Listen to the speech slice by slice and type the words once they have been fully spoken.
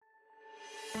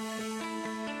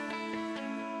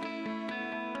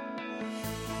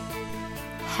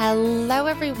Hello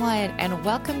everyone, and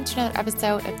welcome to another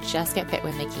episode of Just Get Fit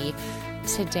with Nikki.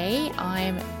 Today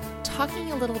I'm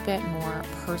talking a little bit more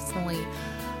personally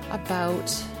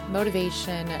about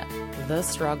motivation, the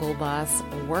struggle bus,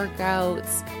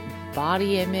 workouts,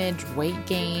 body image, weight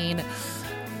gain,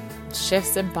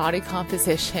 shifts in body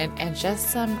composition, and just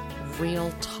some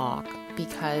real talk,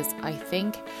 because I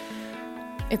think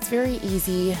it's very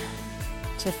easy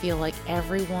to feel like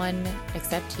everyone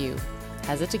except you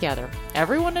has it together.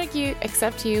 Everyone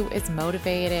except you is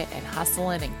motivated and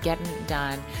hustling and getting it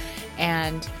done.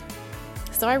 And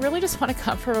so I really just want to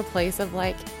come from a place of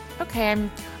like, okay,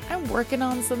 I'm working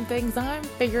on some things. I'm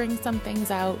figuring some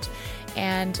things out,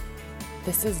 and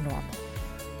this is normal.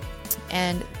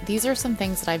 And these are some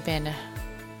things that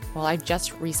I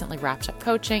just recently wrapped up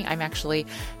coaching. I'm actually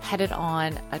headed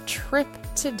on a trip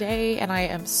today, and I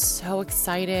am so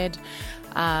excited.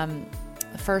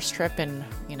 The first trip in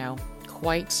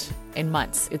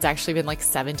months. It's actually been like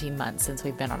 17 months since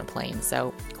we've been on a plane.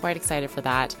 So quite excited for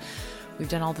that. We've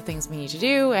done all the things we need to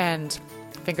do, and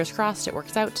fingers crossed it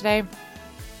works out today.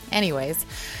 Anyways,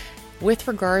 with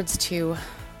regards to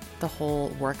the whole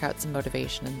workouts and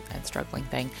motivation and struggling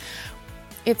thing,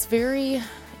 it's very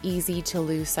easy to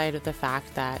lose sight of the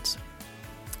fact that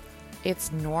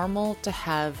it's normal to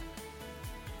have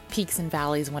peaks and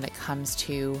valleys when it comes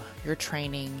to your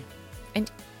training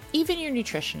and even your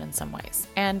nutrition in some ways.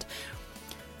 And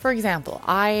for example,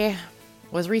 I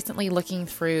was recently looking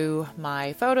through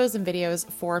my photos and videos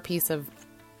for a piece of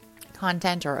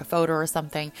content or a photo or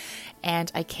something,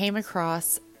 and I came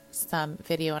across some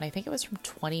video, and I think it was from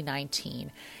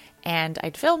 2019, and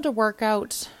I'd filmed a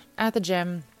workout at the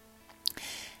gym,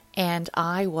 and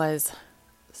I was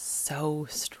so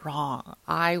strong.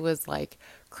 I was like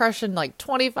crushing like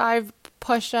 25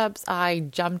 push-ups. I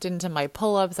jumped into my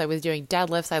pull-ups. I was doing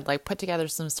deadlifts. I'd like put together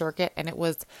some circuit, and it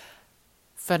was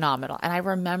phenomenal. And I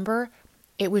remember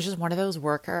it was just one of those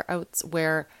workouts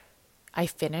where I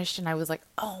finished and I was like,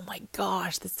 oh my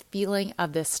gosh, this feeling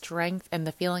of this strength and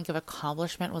the feeling of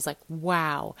accomplishment was like,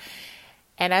 wow.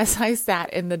 And as I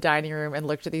sat in the dining room and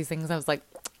looked at these things, I was like,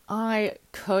 I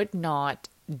could not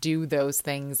do those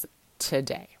things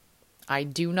today. I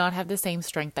do not have the same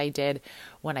strength I did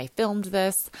when I filmed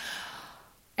this.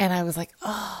 And I was like,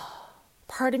 oh,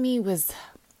 part of me was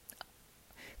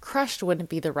crushed, wouldn't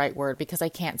be the right word, because I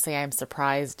can't say I'm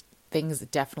surprised. Things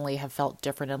definitely have felt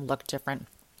different and looked different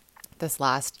this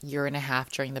last year and a half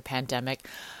during the pandemic.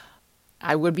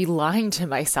 I would be lying to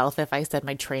myself if I said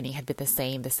my training had been the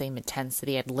same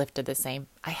intensity, I'd lifted the same.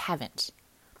 I haven't.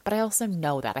 But I also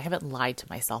know that. I haven't lied to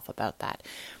myself about that.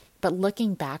 But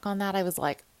looking back on that, I was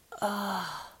like,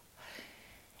 oh.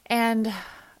 And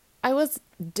I was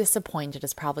disappointed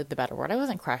is probably the better word. I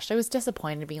wasn't crushed. I was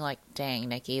disappointed, being like, dang,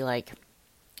 Nikki,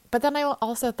 but then I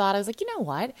also thought, I was like, you know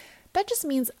what? That just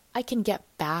means I can get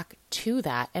back to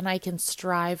that, and I can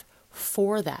strive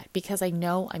for that, because I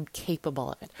know I'm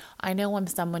capable of it. I know I'm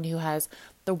someone who has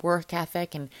the work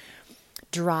ethic and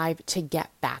drive to get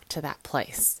back to that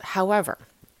place. However,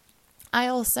 I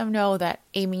also know that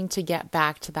aiming to get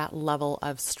back to that level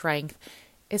of strength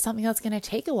is something that's going to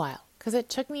take a while, because it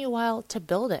took me a while to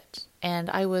build it. And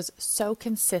I was so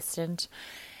consistent.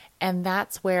 And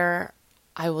that's where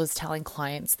I was telling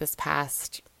clients this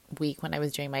past week when I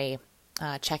was doing my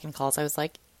check-in calls, I was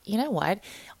like, you know what?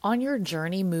 On your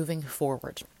journey moving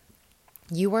forward,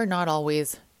 you are not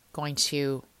always going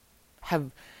to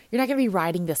you're not going to be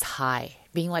riding this high,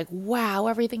 being like, wow,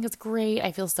 everything is great.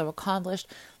 I feel so accomplished.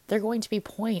 There are going to be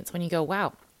points when you go,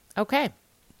 wow, okay,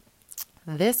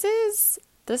 this is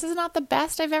not the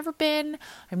best I've ever been.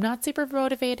 I'm not super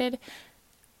motivated,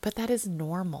 but that is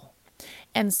normal.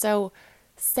 And so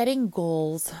setting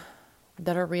goals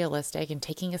that are realistic and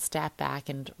taking a step back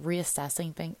and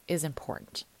reassessing things is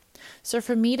important. So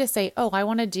for me to say, oh, I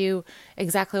want to do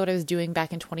exactly what I was doing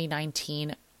back in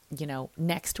 2019,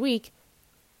 next week,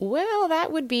 well,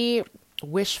 that would be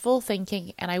wishful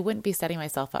thinking, and I wouldn't be setting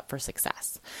myself up for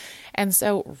success. And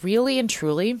so really and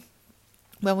truly,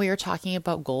 when we were talking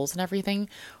about goals and everything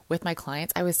with my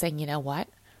clients, I was saying, you know what?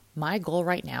 My goal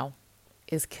right now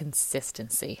is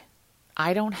consistency.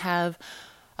 I don't have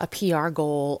a PR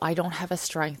goal. I don't have a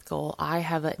strength goal. I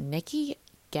have a Nikki,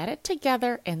 get it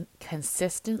together and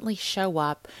consistently show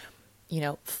up,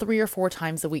 3 or 4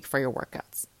 times a week for your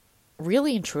workouts.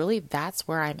 Really and truly, that's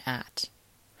where I'm at.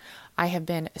 I have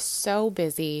been so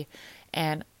busy,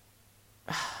 and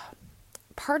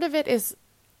part of it is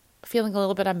feeling a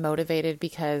little bit unmotivated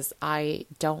because I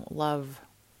don't love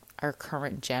our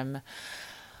current gym,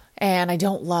 and I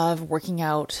don't love working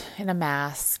out in a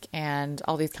mask and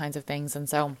all these kinds of things. And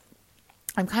so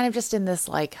I'm kind of just in this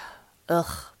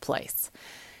place.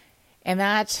 And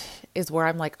that is where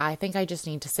I'm like, I think I just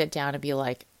need to sit down and be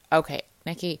like, okay,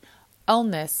 Nikki,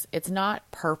 own this. It's not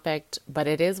perfect, but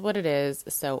it is what it is.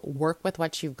 So work with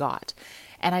what you've got.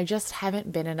 And I just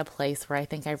haven't been in a place where I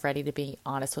think I'm ready to be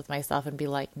honest with myself and be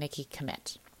like, Nikki,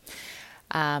 commit.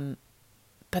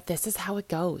 But this is how it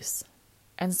goes.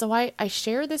 And so I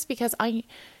share this because I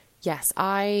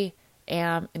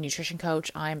am a nutrition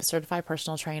coach. I'm a certified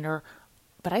personal trainer,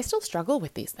 but I still struggle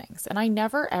with these things. And I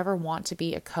never, ever want to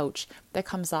be a coach that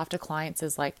comes off to clients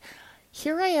as like,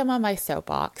 here I am on my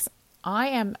soapbox. I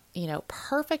am,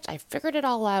 perfect. I figured it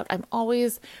all out. I'm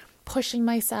always pushing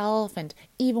myself. And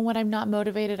even when I'm not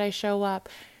motivated, I show up.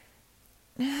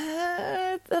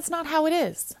 That's not how it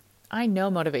is. I know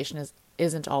motivation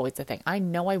isn't always a thing. I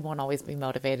know I won't always be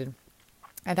motivated.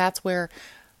 And that's where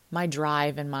my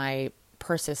drive and my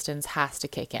persistence has to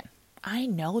kick in. I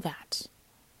know that.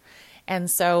 And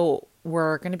so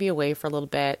we're going to be away for a little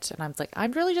bit. And I'm like,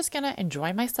 I'm really just going to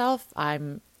enjoy myself.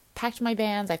 I'm packed my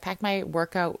bands. I packed my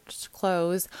workout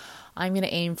clothes. I'm going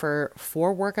to aim for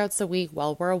 4 workouts a week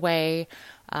while we're away,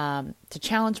 to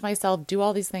challenge myself, do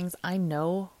all these things. I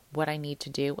know what I need to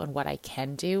do and what I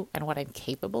can do and what I'm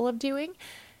capable of doing.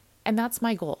 And that's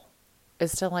my goal,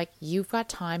 is to like, you've got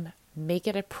time, make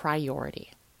it a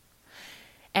priority.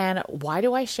 And why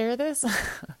do I share this?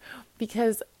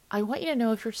 Because I want you to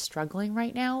know, if you're struggling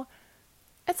right now,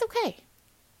 it's okay.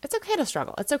 It's okay to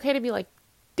struggle. It's okay to be like,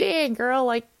 dang girl,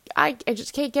 like I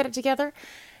just can't get it together.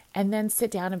 And then sit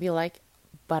down and be like,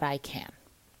 but I can.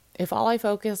 If all I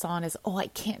focus on is, oh, I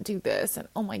can't do this, and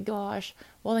oh my gosh,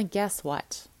 well then guess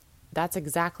what? That's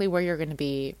exactly where you're going to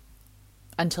be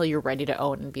until you're ready to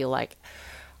own and be like,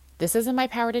 this isn't my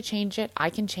power to change it. I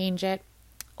can change it.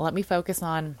 Let me focus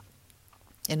on,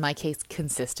 in my case,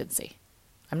 consistency.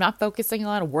 I'm not focusing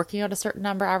on working out a certain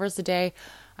number of hours a day.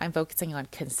 I'm focusing on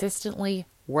consistently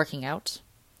working out.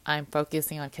 I'm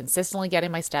focusing on consistently getting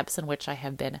my steps in, which I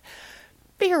have been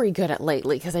very good at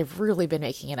lately because I've really been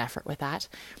making an effort with that.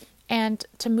 And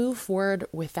to move forward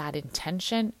with that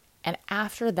intention. And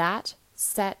after that,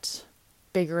 set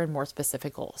bigger and more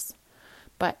specific goals.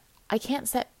 But I can't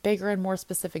set bigger and more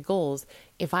specific goals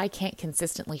if I can't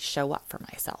consistently show up for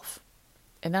myself.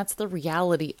 And that's the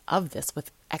reality of this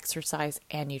with exercise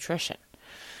and nutrition.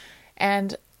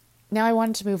 And now I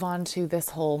wanted to move on to this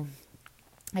whole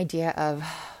idea of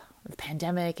the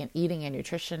pandemic and eating and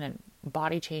nutrition and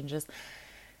body changes.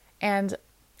 And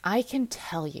I can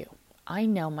tell you, I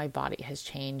know my body has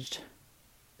changed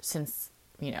since,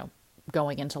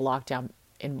 going into lockdown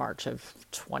in March of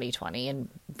 2020 and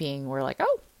we're like,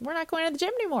 oh, we're not going to the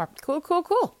gym anymore.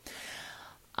 Cool.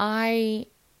 I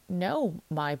know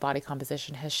my body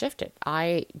composition has shifted.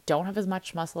 I don't have as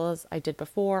much muscle as I did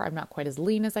before. I'm not quite as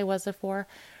lean as I was before.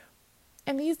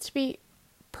 And these, to be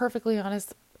perfectly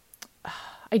honest,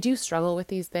 I do struggle with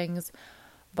these things,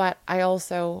 but I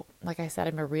also, like I said,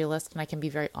 I'm a realist and I can be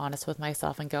very honest with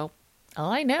myself and go, oh,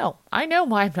 I know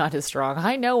why I'm not as strong.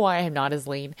 I know why I'm not as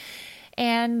lean.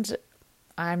 And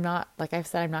I'm not, like I've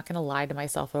said, I'm not going to lie to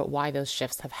myself about why those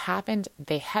shifts have happened.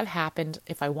 They have happened.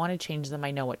 If I want to change them,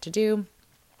 I know what to do.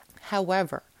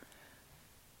 However,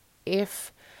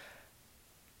 if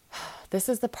this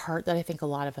is the part that I think a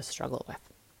lot of us struggle with,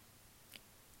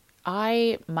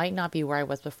 I might not be where I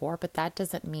was before, but that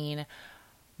doesn't mean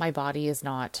my body is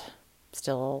not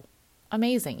still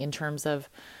amazing in terms of,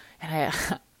 and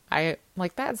I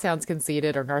like, that sounds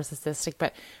conceited or narcissistic,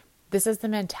 but this is the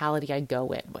mentality I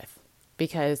go in with.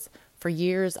 Because for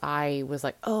years I was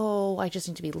like, oh, I just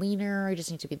need to be leaner. I just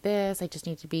need to be this. I just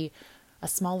need to be a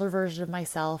smaller version of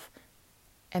myself.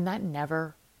 And that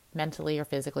never mentally or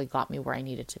physically got me where I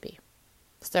needed to be.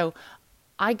 So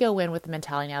I go in with the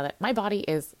mentality now that my body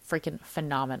is freaking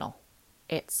phenomenal.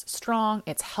 It's strong.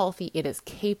 It's healthy. It is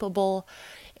capable.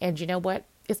 And you know what?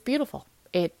 It's beautiful.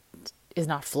 It is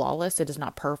not flawless. It is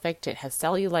not perfect. It has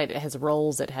cellulite. It has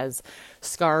rolls. It has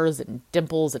scars and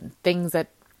dimples and things that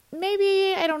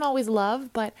maybe I don't always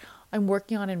love, but I'm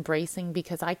working on embracing,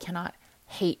 because I cannot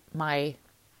hate my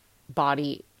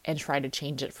body and try to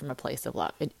change it from a place of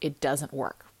love. It doesn't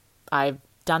work. I've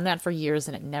done that for years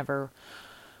and it never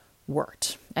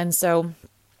worked. And so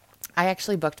I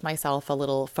actually booked myself a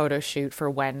little photo shoot for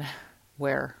when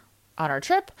we're on our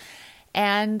trip.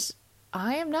 And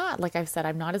I am not, like I've said,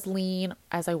 I'm not as lean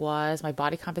as I was. My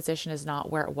body composition is not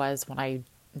where it was when I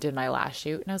did my last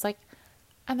shoot. And I was like,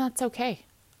 and that's okay.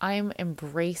 I'm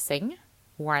embracing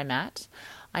where I'm at.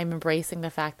 I'm embracing the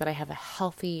fact that I have a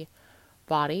healthy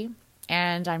body,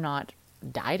 and I'm not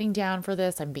dieting down for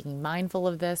this. I'm being mindful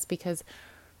of this, because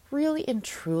really and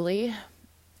truly,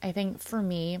 I think for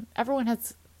me, everyone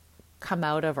has come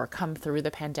out of or come through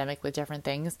the pandemic with different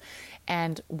things.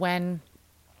 And when,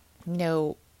 you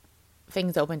know,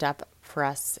 things opened up for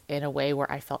us in a way where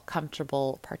I felt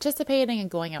comfortable participating and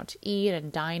going out to eat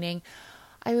and dining,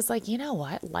 I was like, you know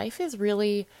what? Life is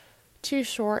really too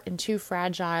short and too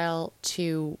fragile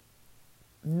to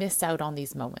miss out on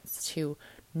these moments, to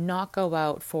not go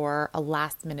out for a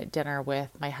last minute dinner with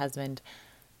my husband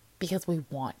because we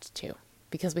want to,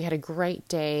 because we had a great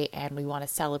day and we want to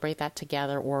celebrate that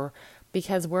together, or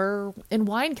because we're in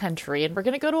wine country and we're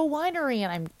going to go to a winery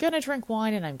and I'm going to drink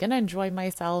wine and I'm going to enjoy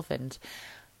myself and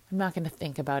I'm not going to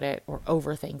think about it or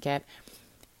overthink it.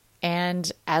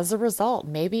 And as a result,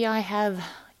 maybe I have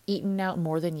eaten out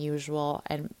more than usual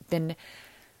and been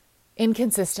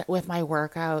inconsistent with my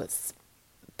workouts.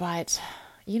 But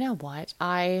you know what?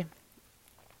 I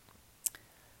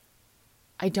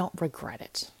don't regret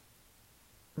it.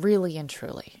 Really and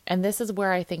truly. And this is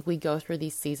where I think we go through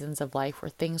these seasons of life where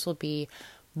things will be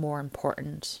more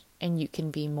important and you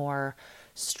can be more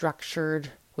structured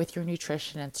with your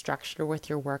nutrition and structured with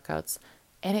your workouts.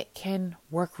 And it can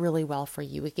work really well for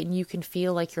you. You can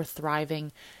feel like you're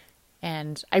thriving.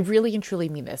 And I really and truly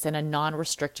mean this in a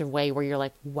non-restrictive way where you're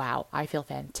like, wow, I feel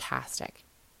fantastic.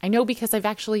 I know because I've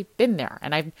actually been there.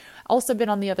 And I've also been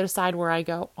on the other side where I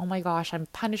go, oh my gosh, I'm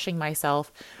punishing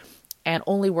myself and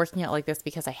only working out like this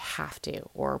because I have to,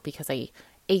 or because I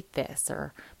ate this,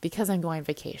 or because I'm going on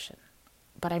vacation.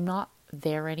 But I'm not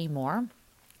there anymore.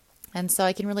 And so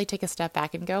I can really take a step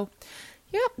back and go,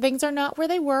 yeah, things are not where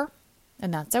they were.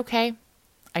 And that's okay.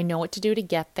 I know what to do to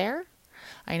get there.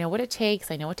 I know what it takes.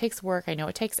 I know it takes work. I know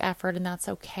it takes effort, and that's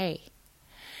okay.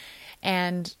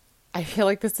 And I feel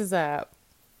like this is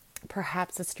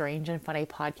perhaps a strange and funny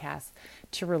podcast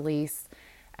to release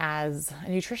as a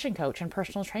nutrition coach and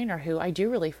personal trainer who I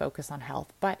do really focus on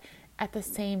health. But at the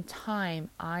same time,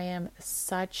 I am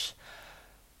such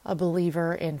a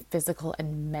believer in physical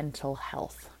and mental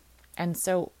health. And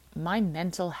so my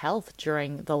mental health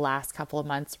during the last couple of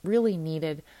months really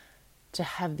needed to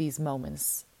have these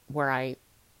moments where I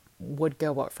would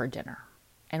go out for dinner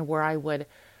and where I would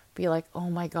be like, oh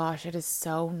my gosh, it is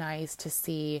so nice to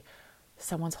see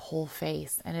someone's whole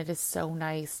face. And it is so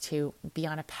nice to be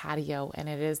on a patio. And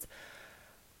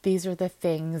these are the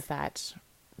things that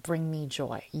bring me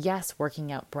joy. Yes,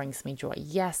 working out brings me joy.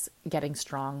 Yes, getting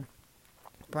strong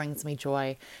brings me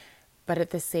joy. But at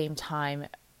the same time,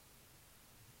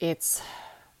 it's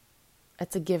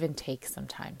a give and take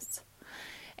sometimes.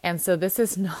 And so this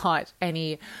is not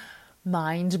any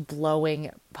mind-blowing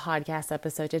podcast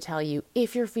episode to tell you,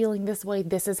 if you're feeling this way,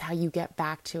 this is how you get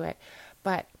back to it.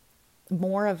 But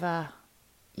more of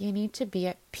you need to be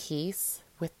at peace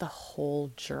with the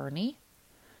whole journey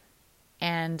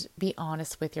and be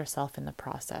honest with yourself in the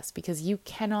process, because you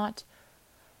cannot,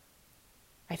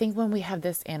 I think when we have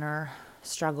this inner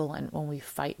struggle and when we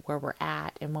fight where we're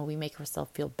at and when we make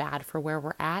ourselves feel bad for where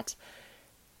we're at,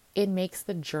 it makes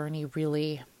the journey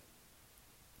really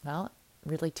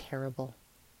terrible,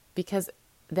 because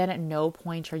then at no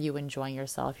point are you enjoying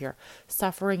yourself. You're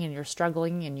suffering and you're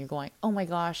struggling and you're going, oh my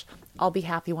gosh, I'll be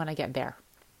happy when I get there.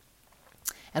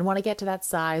 And when I get to that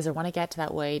size or when I get to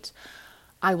that weight,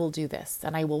 I will do this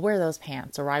and I will wear those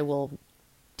pants, or I will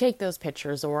take those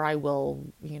pictures, or I will,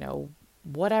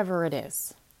 whatever it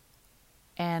is.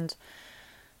 And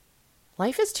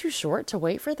life is too short to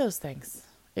wait for those things.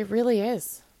 It really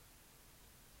is.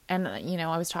 And,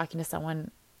 I was talking to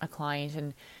someone, a client,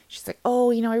 and she's like,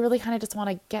 oh, I really kind of just want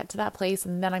to get to that place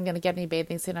and then I'm going to get any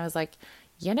bathing suit. And I was like,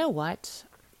 you know what?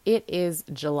 It is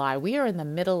July. We are in the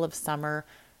middle of summer.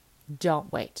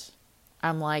 Don't wait.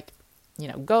 I'm like,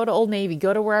 go to Old Navy,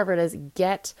 go to wherever it is,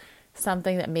 get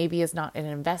something that maybe is not an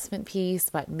investment piece,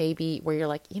 but maybe where you're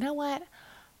like, you know what?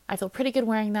 I feel pretty good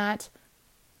wearing that.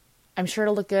 I'm sure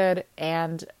it'll look good,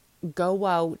 and go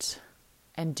out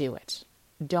and do it.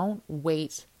 Don't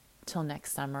wait till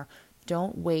next summer.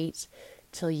 Don't wait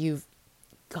till you've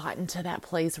gotten to that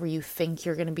place where you think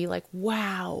you're going to be like,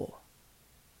 wow.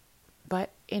 But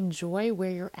enjoy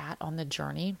where you're at on the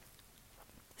journey.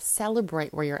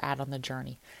 Celebrate where you're at on the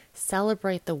journey.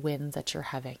 Celebrate the wins that you're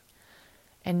having.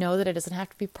 And know that it doesn't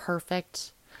have to be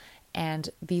perfect. And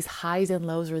these highs and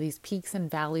lows, or these peaks and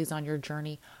valleys on your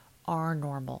journey, are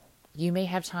normal. You may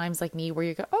have times like me where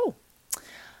you go, oh,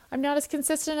 I'm not as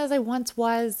consistent as I once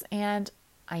was. And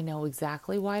I know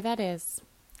exactly why that is.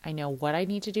 I know what I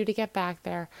need to do to get back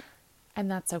there.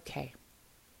 And that's okay.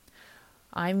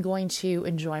 I'm going to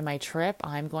enjoy my trip.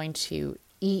 I'm going to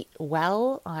eat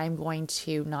well. I'm going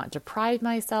to not deprive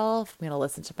myself. I'm going to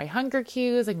listen to my hunger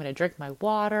cues. I'm going to drink my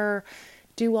water,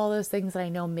 do all those things that I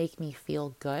know make me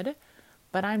feel good.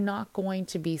 But I'm not going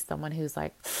to be someone who's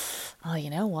like, oh, you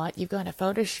know what? You've got a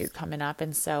photo shoot coming up.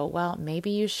 And so, well, maybe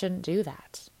you shouldn't do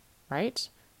that, right?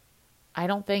 I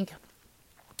don't think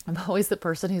I'm always the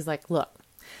person who's like, look,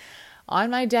 on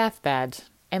my deathbed,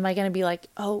 am I going to be like,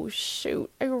 oh,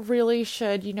 shoot, I really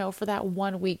should, for that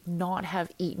 1 week not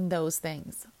have eaten those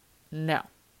things? No.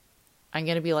 I'm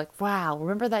going to be like, wow,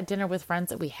 remember that dinner with friends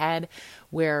that we had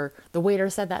where the waiter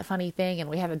said that funny thing and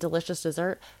we had a delicious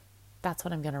dessert? That's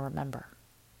what I'm going to remember.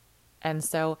 And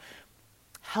so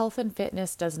health and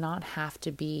fitness does not have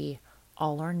to be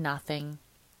all or nothing.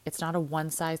 It's not a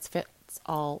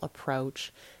one-size-fits-all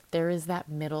approach. There is that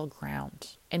middle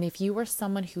ground. And if you are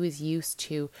someone who is used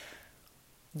to,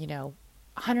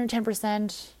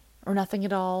 110% or nothing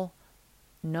at all,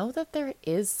 know that there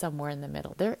is somewhere in the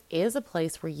middle. There is a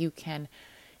place where you can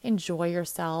enjoy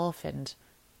yourself and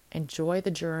enjoy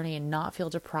the journey and not feel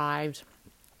deprived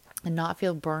and not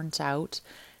feel burnt out.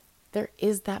 There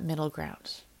is that middle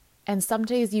ground. And some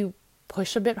days you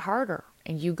push a bit harder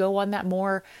and you go on that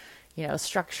more,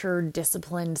 structured,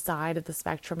 disciplined side of the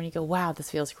spectrum and you go, wow, this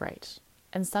feels great.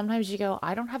 And sometimes you go,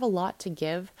 I don't have a lot to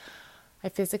give. I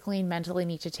physically and mentally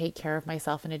need to take care of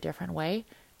myself in a different way.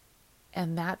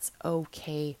 And that's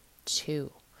okay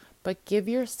too. But give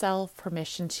yourself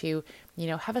permission to,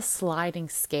 have a sliding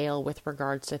scale with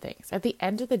regards to things. At the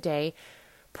end of the day,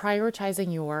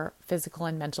 prioritizing your physical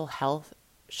and mental health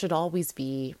should always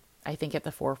be, I think, at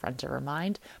the forefront of our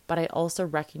mind. But I also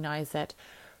recognize that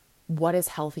what is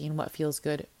healthy and what feels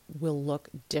good will look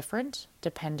different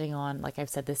depending on, like I've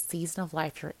said, the season of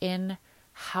life you're in,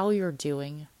 how you're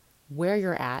doing, where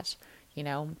you're at.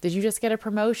 Did you just get a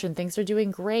promotion? Things are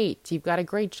doing great. You've got a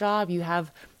great job. You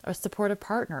have a supportive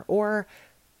partner. Or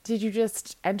did you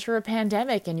just enter a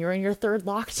pandemic and you're in your third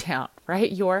lockdown, right?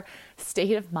 Your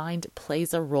state of mind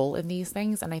plays a role in these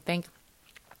things. And I think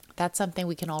that's something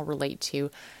we can all relate to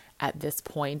at this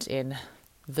point in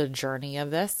the journey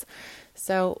of this.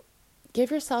 So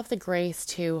give yourself the grace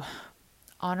to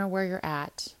honor where you're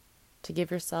at, to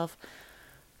give yourself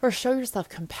or show yourself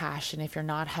compassion if you're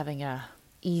not having a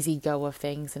easy go of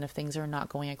things and if things are not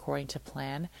going according to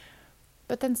plan.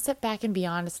 But then sit back and be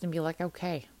honest and be like,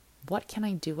 okay, what can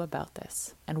I do about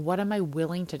this? And what am I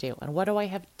willing to do? And what do I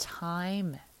have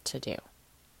time to do?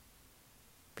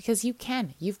 Because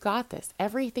you've got this.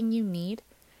 Everything you need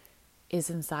is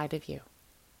inside of you.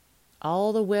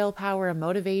 All the willpower and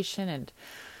motivation and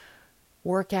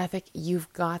work ethic,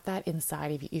 you've got that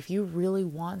inside of you. If you really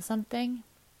want something,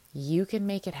 you can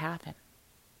make it happen.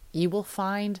 You will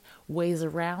find ways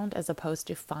around as opposed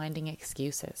to finding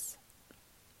excuses.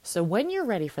 So when you're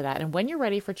ready for that and when you're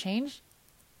ready for change,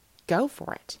 go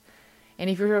for it. And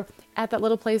if you're at that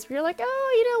little place where you're like,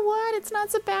 oh, you know what? It's not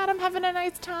so bad. I'm having a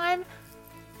nice time.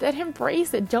 Then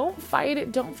embrace it. Don't fight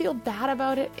it. Don't feel bad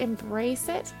about it. Embrace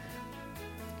it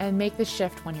and make the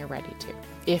shift when you're ready to,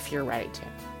 if you're ready to.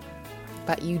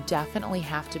 But you definitely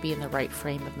have to be in the right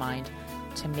frame of mind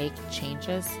to make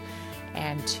changes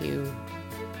and to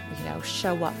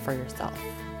show up for yourself.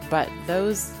 But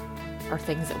those are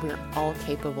things that we're all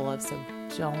capable of. So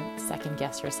don't second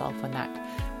guess yourself when that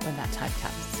time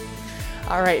comes.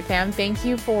 All right, fam. Thank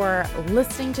you for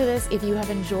listening to this. If you have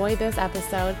enjoyed this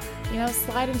episode,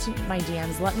 slide into my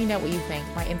DMs. Let me know what you think.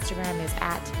 My Instagram is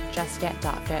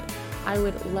 @justget.fit. I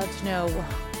would love to know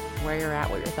where you're at,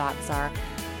 what your thoughts are.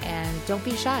 And don't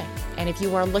be shy. And if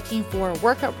you are looking for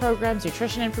workout programs,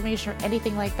 nutrition information, or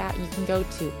anything like that, you can go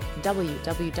to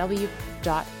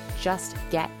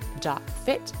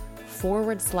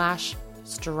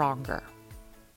www.justget.fit/stronger.